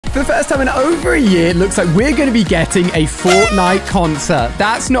For the first time in over a year, it looks like we're going to be getting a Fortnite concert.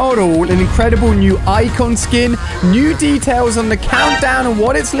 That's not all. An incredible new icon skin, new details on the countdown and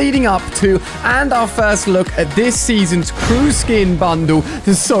what it's leading up to, and our first look at this season's crew skin bundle.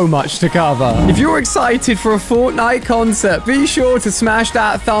 There's so much to cover. If you're excited for a Fortnite concert, be sure to smash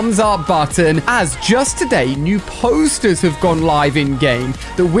that thumbs up button, as just today, new posters have gone live in-game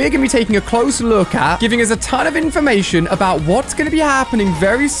that we're going to be taking a close look at, giving us a ton of information about what's going to be happening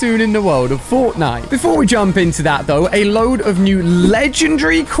very soon in the world of Fortnite. Before we jump into that, though, a load of new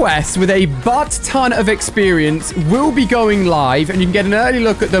legendary quests with a butt-ton of experience will be going live, and you can get an early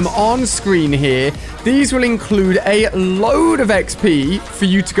look at them on screen here. These will include a load of XP for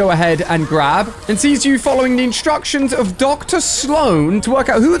you to go ahead and grab, and sees you following the instructions of Dr. Sloan to work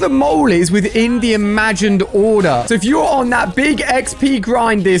out who the mole is within the imagined order. So if you're on that big XP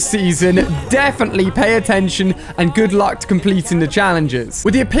grind this season, definitely pay attention and good luck to completing the challenges.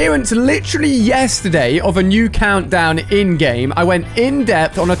 With the appearance literally yesterday of a new countdown in-game, I went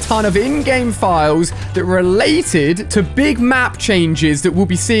in-depth on a ton of in-game files that related to big map changes that we'll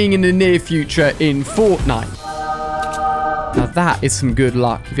be seeing in the near future in Fortnite. Now that is some good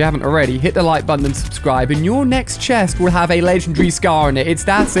luck. If you haven't already, hit the like button and subscribe, and your next chest will have a legendary scar in it. It's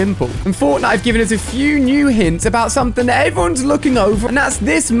that simple. And Fortnite have given us a few new hints about something that everyone's looking over, and that's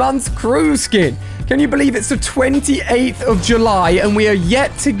this month's crew skin. Can you believe it's the 28th of July and we are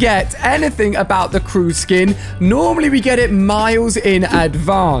yet to get anything about the crew skin? Normally we get it miles in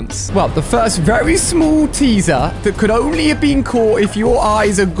advance. Well, the first very small teaser that could only have been caught if your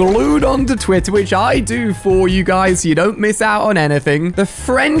eyes are glued onto Twitter, which I do for you guys so you don't miss out on anything. The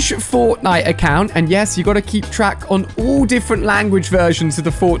French Fortnite account, and yes, you got to keep track on all different language versions of the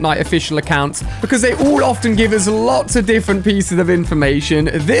Fortnite official accounts because they all often give us lots of different pieces of information.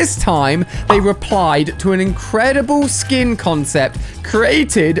 This time, they replied to an incredible skin concept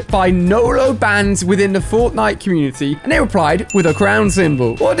created by Nolo bands within the Fortnite community, and they replied with a crown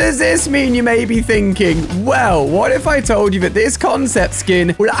symbol. What does this mean, you may be thinking? Well, what if I told you that this concept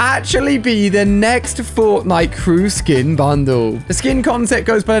skin will actually be the next Fortnite crew skin bundle? The skin concept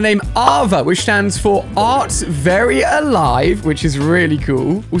goes by the name Ava, which stands for Arts Very Alive, which is really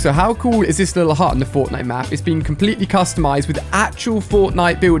cool. Also, how cool is this little hut on the Fortnite map? It's been completely customized with actual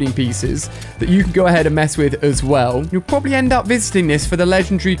Fortnite building pieces that you can go ahead and mess with as well. You'll probably end up visiting this for the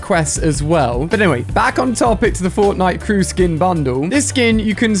legendary quests as well. But anyway, back on topic to the Fortnite crew skin bundle. This skin,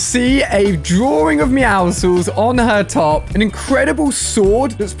 you can see a drawing of Meowscles on her top, an incredible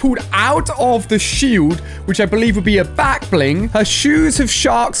sword that's pulled out of the shield, which I believe would be a back bling. Her shoes have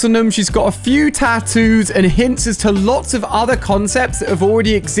sharks on them. She's got a few tattoos and hints as to lots of other concepts that have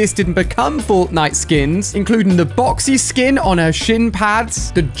already existed and become Fortnite skins, including the boxy skin on her shin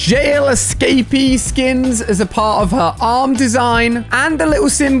pads, the jail escapee skins as a part of her arm design, and the little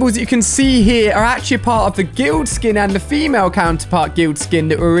symbols that you can see here are actually a part of the guild skin and the female counterpart guild skin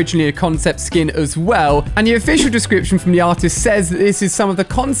that were originally a concept skin as well. And the official description from the artist says that this is some of the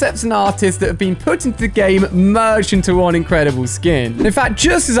concepts and artists that have been put into the game merged into one incredible skin. And in fact,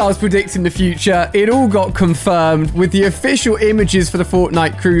 just as I was predicting the future, it all got confirmed with the official images for the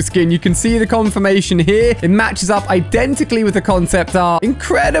Fortnite crew skin. You can see the confirmation here. It matches up identically with the concept art.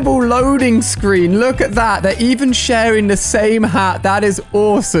 Incredible loading screen. Look at that. They're even sharing the same hat. That is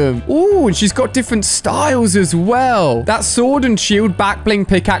awesome. Oh, and she's got different styles as well. That sword and shield back bling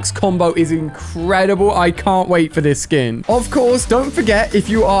pickaxe combo is incredible. I can't wait for this skin. Of course, don't forget, if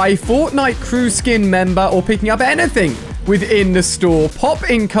you are a Fortnite crew skin member or picking up anything within the store, pop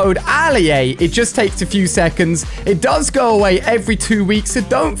in code ALIE. It just takes a few seconds. It does go away every 2 weeks, so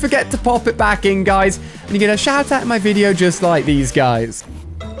don't forget to pop it back in, guys. And you get a shout out in my video just like these guys.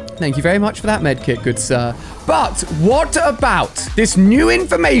 Thank you very much for that medkit, good sir. But what about this new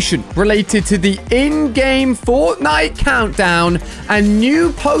information related to the in-game Fortnite countdown and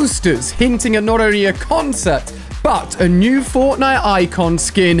new posters hinting at not only a concert, but a new Fortnite icon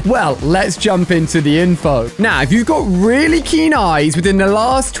skin? Well, let's jump into the info. Now, if you've got really keen eyes, within the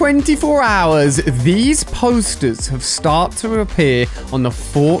last 24 hours, these posters have started to appear on the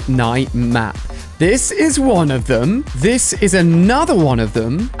Fortnite map. This is one of them. This is another one of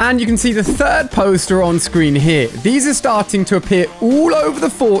them. And you can see the third poster on screen here. These are starting to appear all over the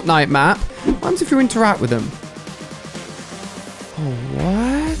Fortnite map. What happens if you interact with them? Oh,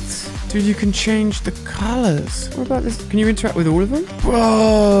 what? Dude, you can change the colors. What about this? Can you interact with all of them?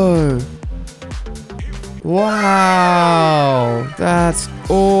 Bro. Wow. That's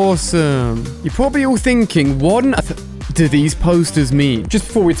awesome. You're probably all thinking, what on earth do these posters mean? Just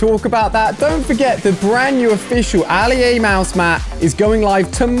before we talk about that, don't forget the brand new official Allie mouse mat is going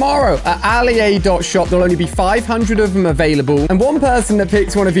live tomorrow at allier.shop. There'll only be 500 of them available. And one person that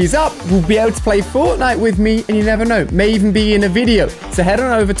picks one of these up will be able to play Fortnite with me, and you never know, may even be in a video. So head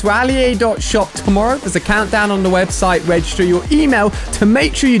on over to allier.shop tomorrow. There's a countdown on the website. Register your email to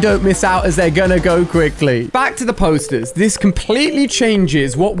make sure you don't miss out, as they're gonna go quickly. Back to the posters. This completely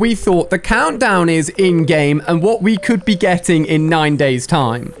changes what we thought the countdown is in-game and what we could be getting in 9 days'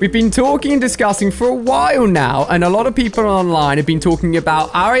 time. We've been talking and discussing for a while now, and a lot of people online have been talking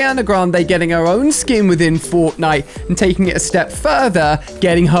about Ariana Grande getting her own skin within Fortnite and taking it a step further,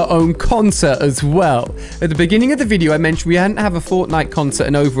 getting her own concert as well. At the beginning of the video, I mentioned we hadn't had a Fortnite concert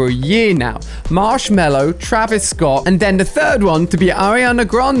in over a year now. Marshmello, Travis Scott, and then the third one to be Ariana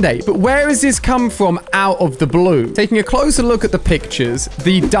Grande. But where has this come from out of the blue? Taking a closer look at the pictures,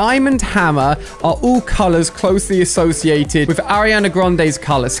 the diamond hammer are all colors closely associated with Ariana Grande's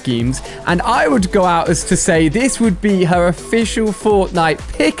color schemes, and I would go out as to say this would be her official Fortnite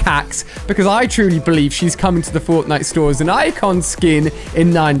pickaxe, because I truly believe she's coming to the Fortnite store as an icon skin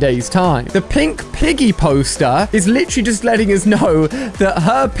in 9 days' time. The pink piggy poster is literally just letting us know that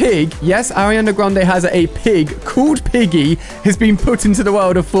her pig, yes, Ariana Grande has a pig called Piggy, has been put into the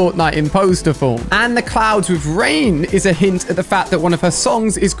world of Fortnite in poster form. And the clouds with rain is a hint at the fact that one of her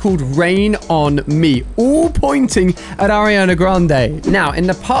songs is called Rain on Me, all pointing at Ariana Grande. Now, in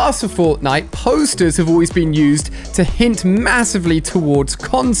the past of Fortnite, posters have always been used to hint massively towards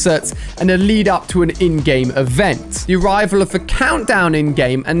concerts and a lead up to an in-game event. The arrival of the countdown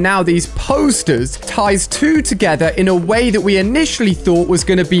in-game and now these posters ties two together in a way that we initially thought was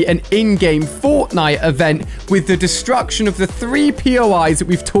going to be an in-game Fortnite event with the destruction of the 3 POIs that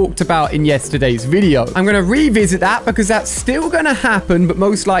we've talked about in yesterday's video. I'm going to revisit that because that's still going to happen, but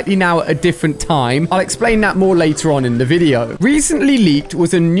most likely now at a different time. I'll explain that more later on in the video. Recently leaked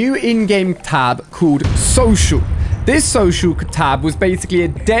was a new in-game tab called Social. This social tab was basically a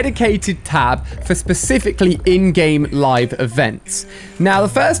dedicated tab for specifically in-game live events. Now, the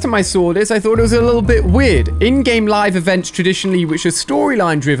first time I saw this, I thought it was a little bit weird. In-game live events traditionally, which are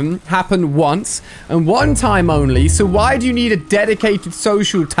storyline driven, happen once and one time only. So why do you need a dedicated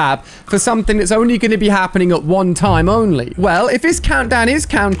social tab for something that's only going to be happening at one time only? Well, if this countdown is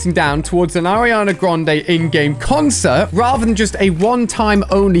counting down towards an Ariana Grande in-game concert, rather than just a one-time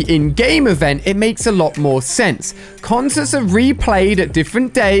only in-game event, it makes a lot more sense. Concerts are replayed at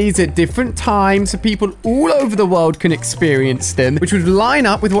different days, at different times, so people all over the world can experience them, which would line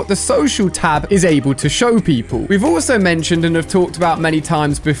up with what the social tab is able to show people. We've also mentioned and have talked about many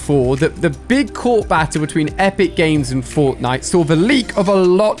times before that the big court battle between Epic Games and Fortnite saw the leak of a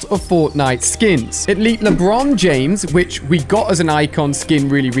lot of Fortnite skins. It leaked LeBron James, which we got as an icon skin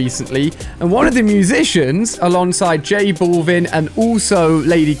really recently, and one of the musicians, alongside J Balvin and also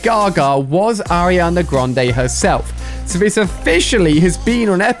Lady Gaga, was Ariana Grande herself. So this officially has been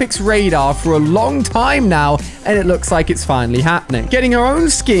on Epic's radar for a long time now, and it looks like it's finally happening. Getting her own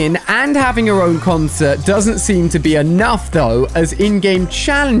skin and having her own concert doesn't seem to be enough though, as in-game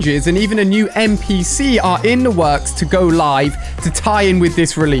challenges and even a new NPC are in the works to go live to tie in with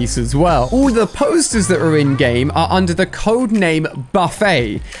this release as well. All the posters that are in-game are under the code name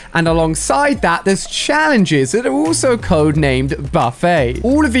Buffet, and alongside that there's challenges that are also codenamed Buffet.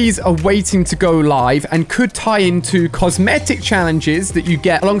 All of these are waiting to go live and could tie into cosmetic challenges that you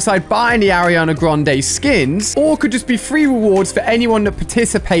get alongside buying the Ariana Grande skins, or could just be free rewards for anyone that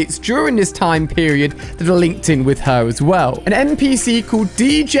participates during this time period that are linked in with her as well. An NPC called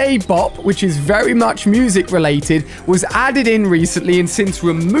DJ Bop, which is very much music related, was added in recently and since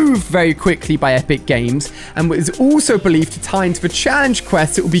removed very quickly by Epic Games, and is also believed to tie into the challenge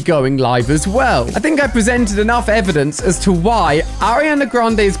quest that will be going live as well. I think I presented enough evidence as to why Ariana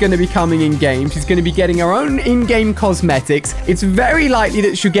Grande is going to be coming in-game. She's going to be getting her own in-game cosmetics. It's very likely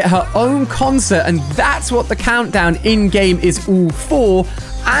that she'll get her own concert, and that's what the countdown in-game is all for.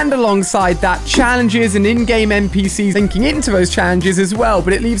 And alongside that, challenges and in-game NPCs linking into those challenges as well.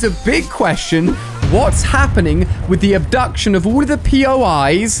 But it leaves a big question. What's happening with the abduction of all of the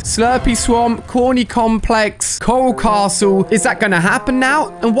POIs? Slurpy Swamp, Corny Complex, Coral Castle. Is that going to happen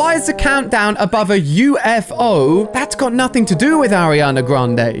now? And why is the countdown above a UFO? That's got nothing to do with Ariana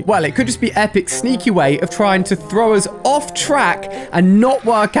Grande. Well, it could just be Epic's sneaky way of trying to throw us off track and not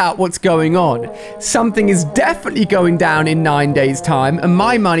work out what's going on. Something is definitely going down in 9 days' time, and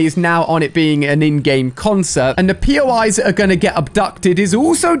my money is now on it being an in-game concert. And the POIs that are going to get abducted is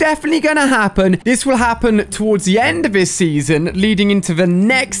also definitely going to happen. This this will happen towards the end of this season, leading into the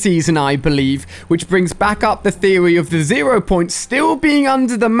next season, I believe, which brings back up the theory of the 0 point still being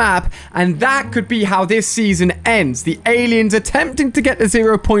under the map, and that could be how this season ends. The aliens attempting to get the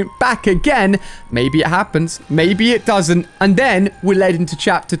 0 point back again. Maybe it happens, maybe it doesn't, and then we're led into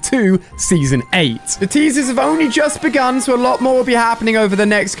Chapter 2, Season 8. The teasers have only just begun, so a lot more will be happening over the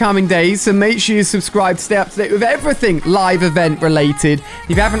next coming days, so make sure you subscribe to stay up to date with everything live event related. If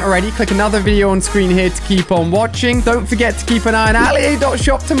you haven't already, click another video on screen here to keep on watching. Don't forget to keep an eye on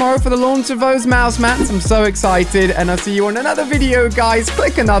allier.shop tomorrow for the launch of those mouse mats. I'm so excited, and I'll see you on another video, guys.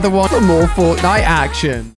 Click another one for more Fortnite action.